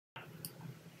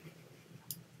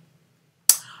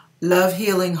Love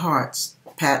healing hearts.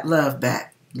 Pat Love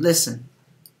back. Listen,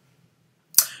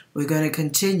 we're going to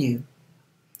continue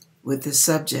with this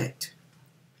subject.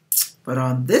 But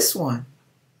on this one,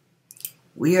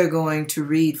 we are going to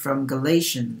read from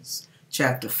Galatians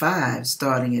chapter 5,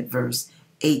 starting at verse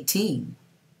 18,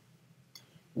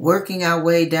 working our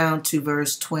way down to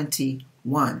verse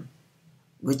 21,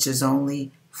 which is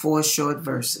only 4 short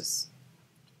verses.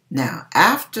 Now,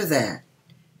 after that,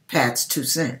 Pat's 2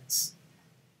 cents.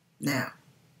 Now,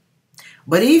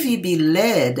 but if ye be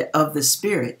led of the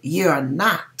Spirit, ye are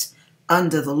not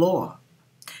under the law.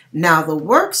 Now the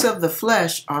works of the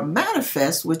flesh are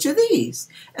manifest, which are these.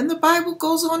 And the Bible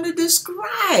goes on to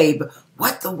describe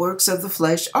what the works of the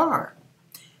flesh are.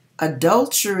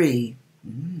 Adultery,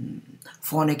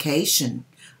 fornication,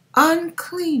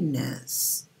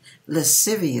 uncleanness,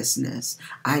 lasciviousness,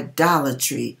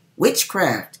 idolatry,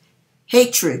 witchcraft,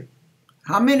 hatred.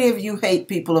 How many of you hate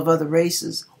people of other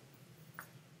races?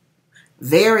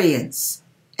 Variance,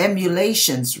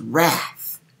 emulations,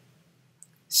 wrath,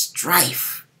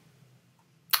 strife,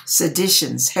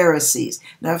 seditions, heresies.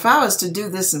 Now, if I was to do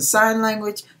this in sign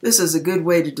language, this is a good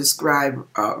way to describe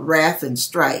wrath and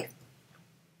strife.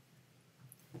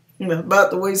 About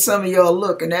the way some of y'all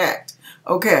look and act.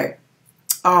 Okay.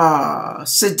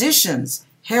 Seditions,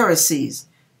 heresies.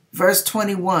 Verse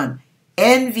 21.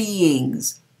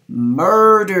 Envyings,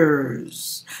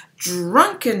 murders,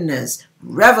 drunkenness,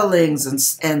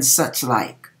 revelings, and such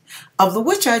like. Of the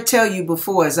which I tell you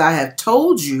before, as I have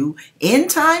told you in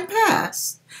time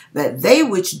past, that they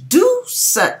which do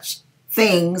such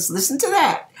things, listen to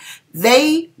that,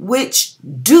 they which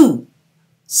do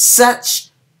such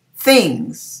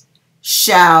things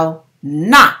shall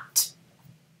not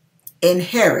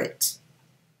inherit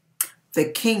the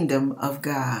kingdom of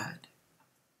God.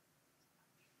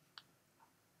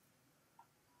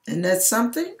 Isn't that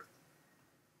something?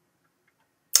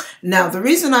 Now, the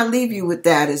reason I leave you with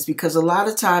that is because a lot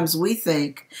of times we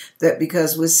think that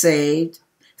because we're saved,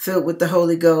 filled with the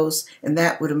Holy Ghost, and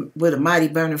that with a mighty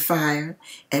burning fire,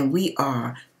 and we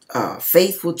are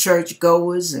faithful church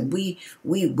goers, and we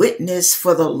witness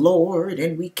for the Lord,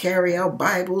 and we carry our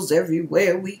Bibles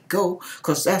everywhere we go,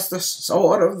 because that's the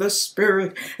sword of the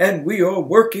Spirit, and we are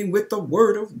working with the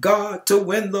Word of God to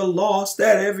win the lost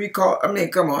at every cost. I mean,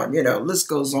 come on, list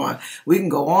goes on. We can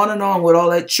go on and on with all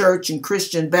that church and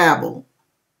Christian babble.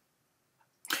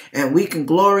 And we can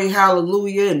glory,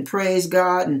 hallelujah, and praise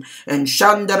God, and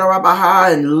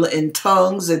shandarabaha, and in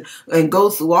tongues, and go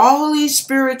through all these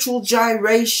spiritual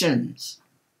gyrations.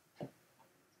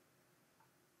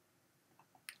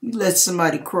 You let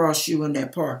somebody cross you in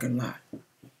that parking lot.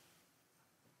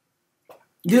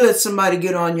 You let somebody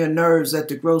get on your nerves at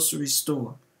the grocery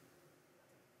store.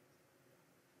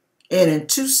 And in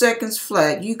 2 seconds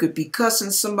flat, you could be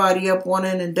cussing somebody up one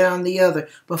end and down the other.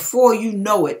 Before you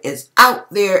know it, it's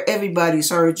out there. Everybody's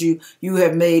heard you. You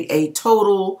have made a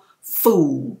total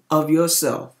fool of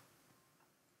yourself.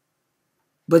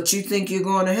 But you think you're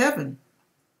going to heaven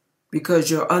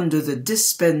because you're under the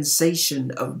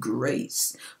dispensation of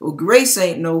grace. Well, grace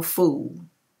ain't no fool.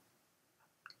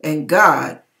 And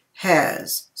God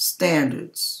has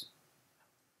standards.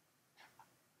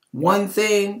 One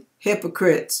thing,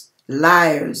 hypocrites,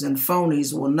 liars, and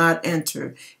phonies will not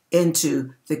enter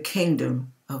into the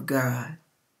kingdom of God.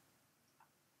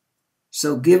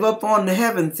 So give up on the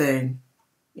heaven thing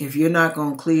if you're not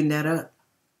going to clean that up.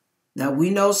 Now, we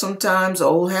know sometimes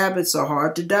old habits are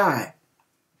hard to die.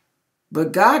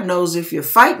 But God knows if you're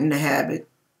fighting the habit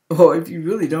or if you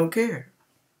really don't care.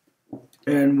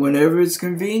 And whenever it's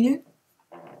convenient,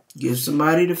 give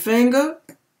somebody the finger.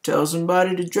 Tell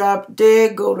somebody to drop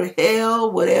dead, go to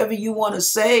hell, whatever you want to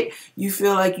say. You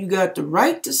feel like you got the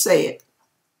right to say it.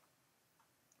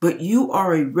 But you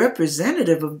are a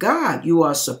representative of God. You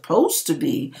are supposed to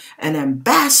be an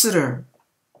ambassador.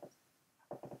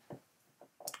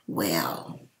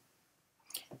 Well,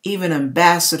 even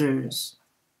ambassadors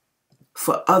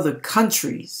for other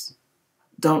countries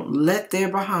don't let their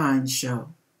behind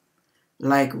show,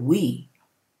 like we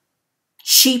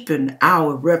cheapen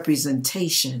our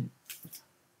representation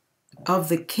of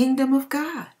the kingdom of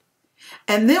God.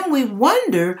 And then we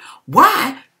wonder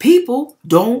why people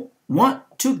don't want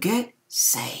to get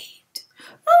saved.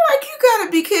 I'm like, you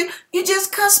gotta be kidding. You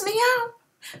just cussed me out.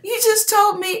 You just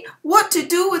told me what to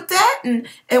do with that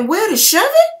and where to shove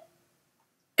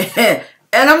it.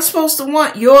 And I'm supposed to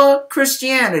want your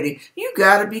Christianity. You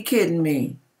gotta be kidding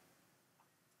me.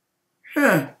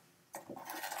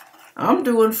 I'm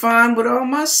doing fine with all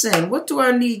my sin. What do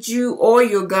I need you or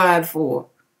your God for?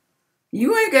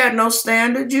 You ain't got no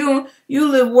standard. You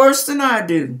live worse than I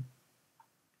do.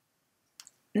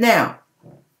 Now,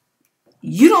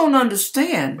 You don't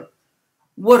understand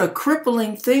what a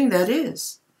crippling thing that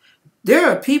is. There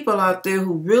are people out there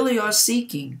who really are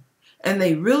seeking, and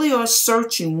they really are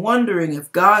searching, wondering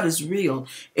if God is real,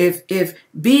 if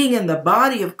being in the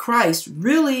body of Christ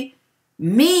really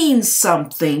means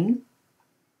something,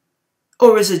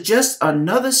 or is it just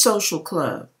another social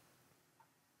club?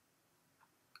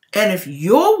 And if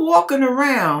you're walking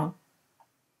around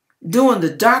doing the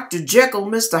Dr. Jekyll,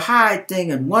 Mr. Hyde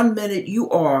thing, and 1 minute you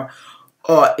are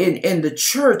in the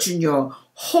church and you're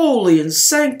holy and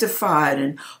sanctified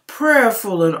and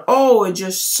prayerful and and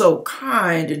just so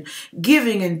kind and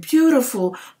giving and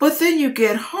beautiful, but then you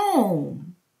get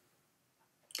home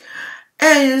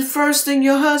and the first thing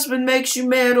your husband makes you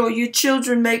mad, or your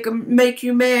children make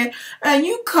you mad, and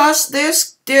you cuss their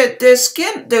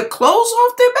clothes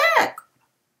off their back.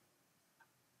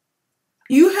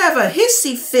 You have a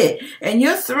hissy fit and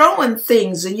you're throwing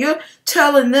things and you're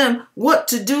telling them what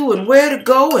to do and where to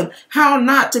go and how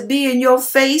not to be in your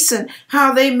face and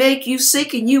how they make you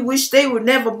sick and you wish they were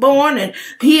never born and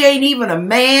he ain't even a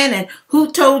man and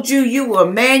who told you you were a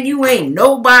man? You ain't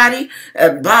nobody.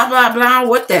 Blah, blah, blah.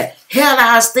 What the hell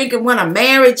I was thinking when I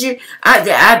married you?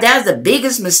 That's the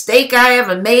biggest mistake I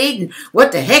ever made. And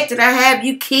what the heck did I have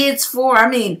you kids for? I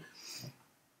mean,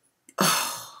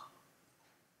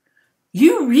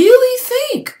 you really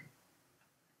think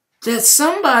that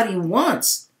somebody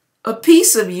wants a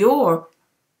piece of your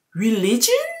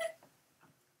religion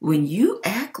when you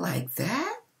act like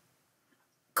that?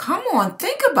 Come on,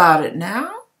 think about it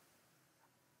now.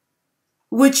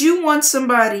 Would you want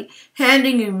somebody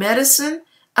handing you medicine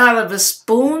out of a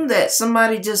spoon that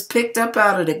somebody just picked up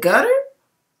out of the gutter?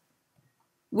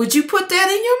 Would you put that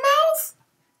in your mouth?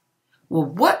 Well,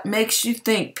 what makes you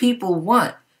think people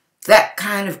want that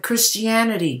kind of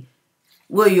Christianity?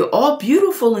 Well, you're all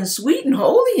beautiful and sweet and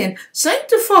holy and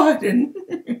sanctified and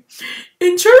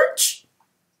in church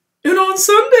and on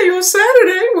Sunday or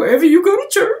Saturday, wherever you go to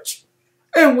church.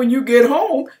 And when you get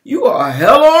home, you are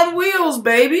hell on wheels,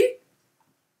 baby.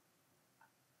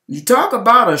 You talk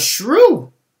about a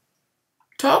shrew.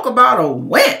 Talk about a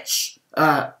wench.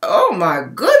 Oh my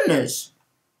goodness.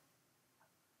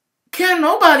 Can't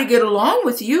nobody get along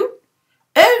with you.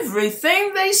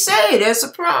 Everything they say, there's a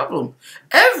problem.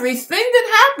 Everything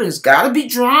that happens, gotta be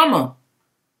drama.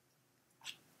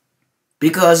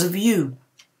 Because of you.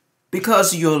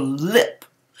 Because of your lip,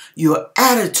 your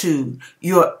attitude,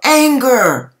 your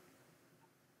anger.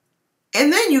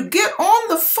 And then you get on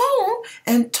the phone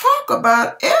and talk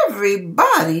about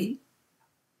everybody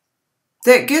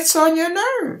that gets on your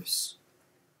nerves.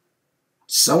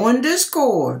 Sowing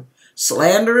discord,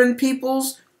 slandering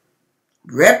people's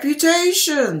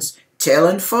reputations,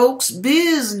 telling folks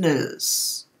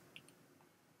business.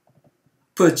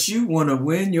 But you want to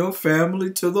win your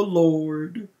family to the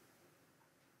Lord.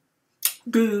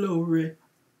 Glory.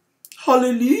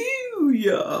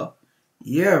 Hallelujah.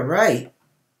 Yeah, right.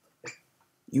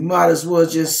 You might as well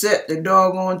just set the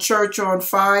doggone church on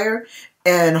fire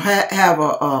and have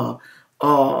a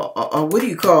what do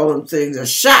you call them things? A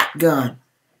shotgun.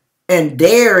 And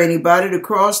dare anybody to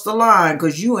cross the line,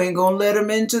 because you ain't going to let them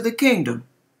into the kingdom.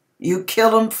 You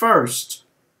kill them first,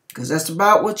 because that's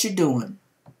about what you're doing.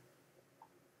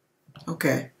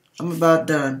 Okay, I'm about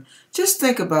done. Just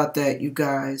think about that, you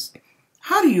guys.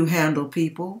 How do you handle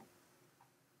people?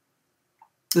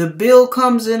 The bill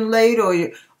comes in late,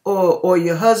 or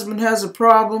your husband has a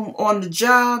problem on the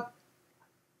job,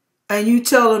 and you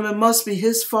tell him it must be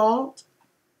his fault?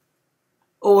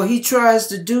 Or he tries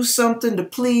to do something to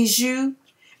please you,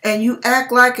 and you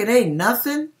act like it ain't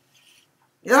nothing?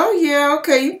 Oh, yeah,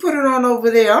 okay, you put it on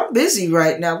over there. I'm busy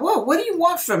right now. Whoa, what do you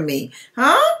want from me?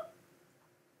 Huh?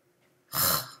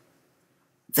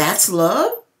 That's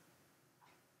love?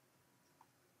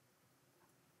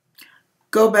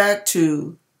 Go back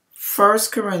to 1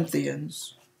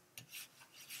 Corinthians.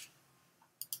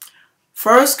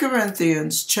 1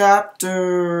 Corinthians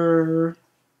chapter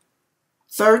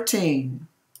 13.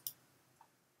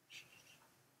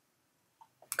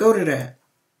 Go to that.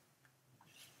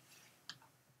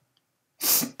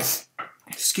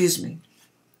 Excuse me.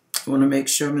 I want to make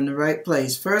sure I'm in the right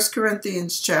place. 1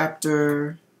 Corinthians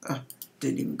chapter,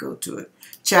 didn't even go to it.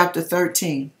 Chapter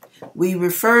 13. We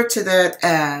refer to that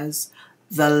as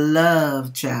the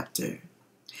love chapter.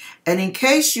 And in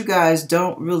case you guys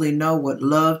don't really know what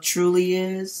love truly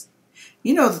is,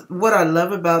 you know what I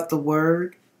love about the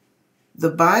word? The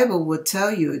Bible would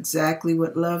tell you exactly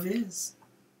what love is.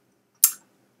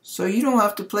 So you don't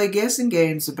have to play guessing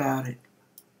games about it.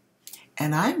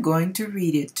 And I'm going to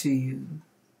read it to you.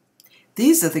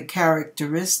 These are the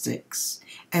characteristics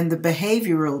and the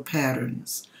behavioral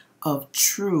patterns of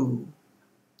true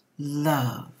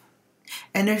love.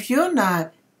 And if you're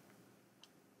not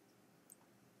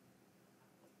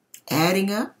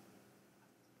adding up,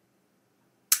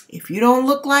 if you don't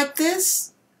look like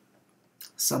this,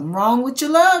 something wrong with your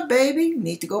love, baby. You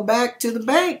need to go back to the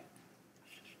bank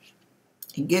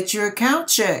and get your account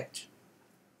checked.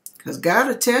 Because God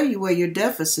will tell you where your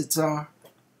deficits are,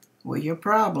 where your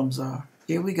problems are.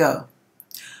 Here we go.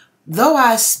 Though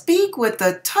I speak with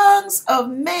the tongues of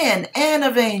men and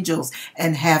of angels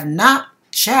and have not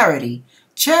charity.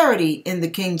 Charity in the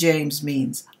King James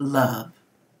means love.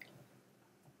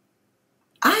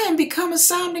 I am become a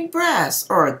sounding brass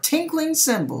or a tinkling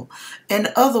cymbal. In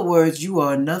other words, you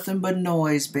are nothing but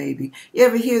noise, baby. You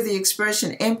ever hear the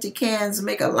expression, empty cans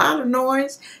make a lot of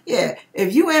noise? Yeah,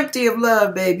 if you empty of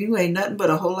love, baby, you ain't nothing but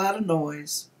a whole lot of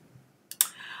noise.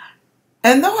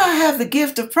 And though I have the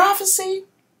gift of prophecy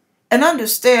and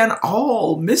understand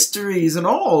all mysteries and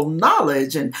all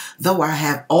knowledge, and though I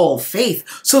have all faith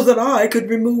so that I could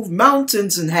remove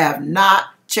mountains and have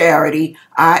not charity,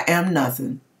 I am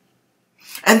nothing.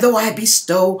 And though I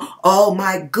bestow all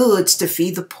my goods to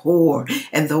feed the poor,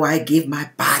 and though I give my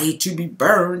body to be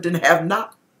burned and have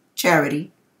not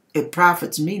charity, it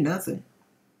profits me nothing.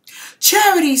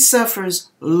 Charity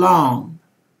suffers long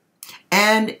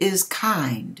and is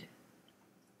kind.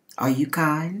 Are you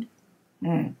kind?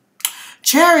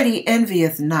 Charity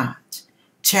envieth not.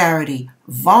 Charity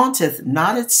vaunteth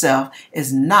not itself,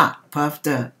 is not puffed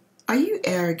up. Are you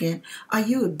arrogant? Are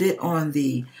you a bit on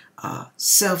the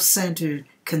self-centered,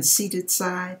 conceited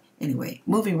side? Anyway,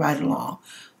 moving right along.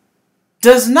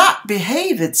 Does not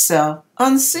behave itself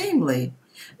unseemly.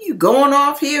 You going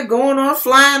off here, going off,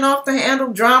 flying off the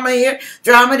handle, drama here,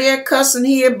 drama there, cussing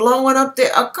here, blowing up there.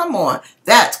 Oh, come on.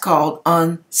 That's called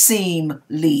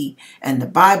unseemly. And the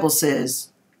Bible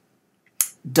says,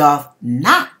 doth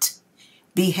not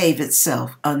behave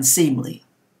itself unseemly.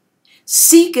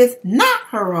 Seeketh not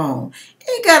her own.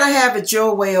 You ain't got to have it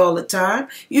your way all the time.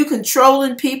 You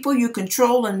controlling people, you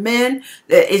controlling men.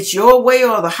 It's your way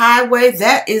or the highway.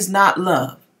 That is not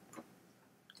love.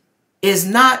 Is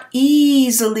not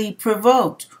easily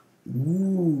provoked.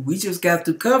 Ooh, we just got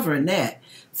through covering that.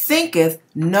 Thinketh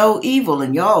no evil.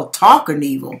 And y'all talking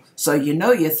evil, so you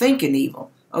know you're thinking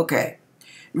evil. Okay.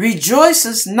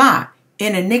 Rejoices not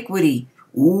in iniquity.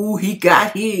 Ooh, he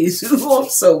got his. Ooh, I'm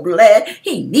so glad.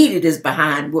 He needed his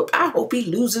behind whoop. I hope he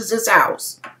loses his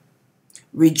house.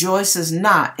 Rejoices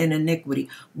not in iniquity,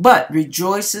 but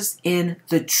rejoices in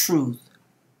the truth.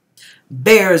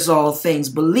 Bears all things,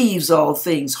 believes all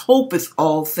things, hopeth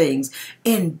all things,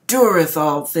 endureth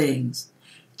all things.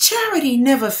 Charity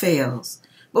never fails,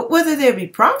 but whether there be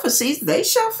prophecies, they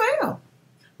shall fail.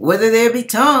 Whether there be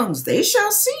tongues, they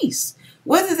shall cease.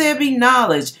 Whether there be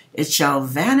knowledge, it shall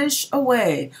vanish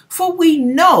away. For we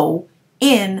know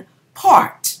in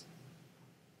part.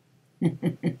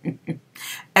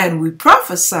 And we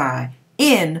prophesy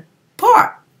in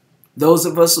part. Those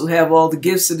of us who have all the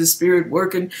gifts of the Spirit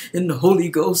working in the Holy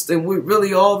Ghost, and we're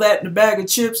really all that in a bag of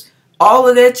chips, all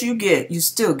of that you get, you're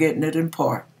still getting it in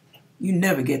part. You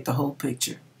never get the whole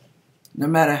picture, no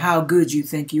matter how good you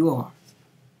think you are.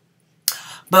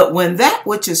 But when that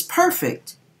which is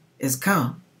perfect is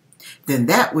come, then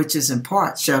that which is in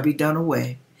part shall be done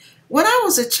away. When I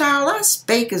was a child, I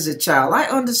spake as a child. I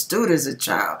understood as a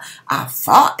child. I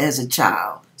thought as a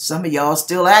child. Some of y'all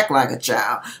still act like a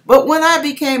child. But when I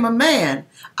became a man,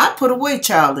 I put away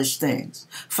childish things.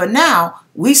 For now,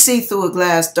 we see through a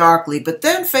glass darkly, but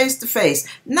then face to face.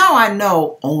 Now I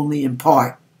know only in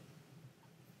part.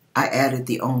 I added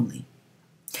the only.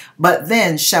 But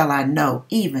then shall I know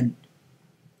even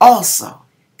also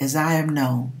as I am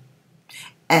known.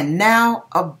 And now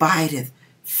abideth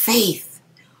faith,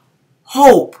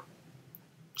 hope,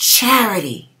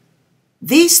 charity.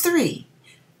 These three.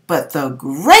 But the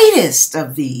greatest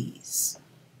of these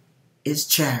is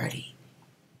charity.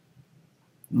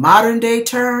 Modern day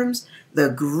terms, the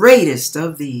greatest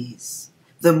of these,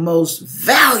 the most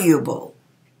valuable,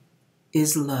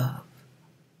 is love.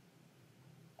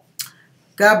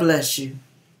 God bless you.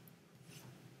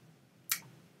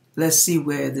 Let's see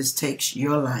where this takes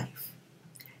your life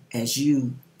as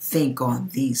you think on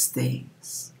these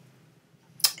things.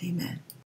 Amen.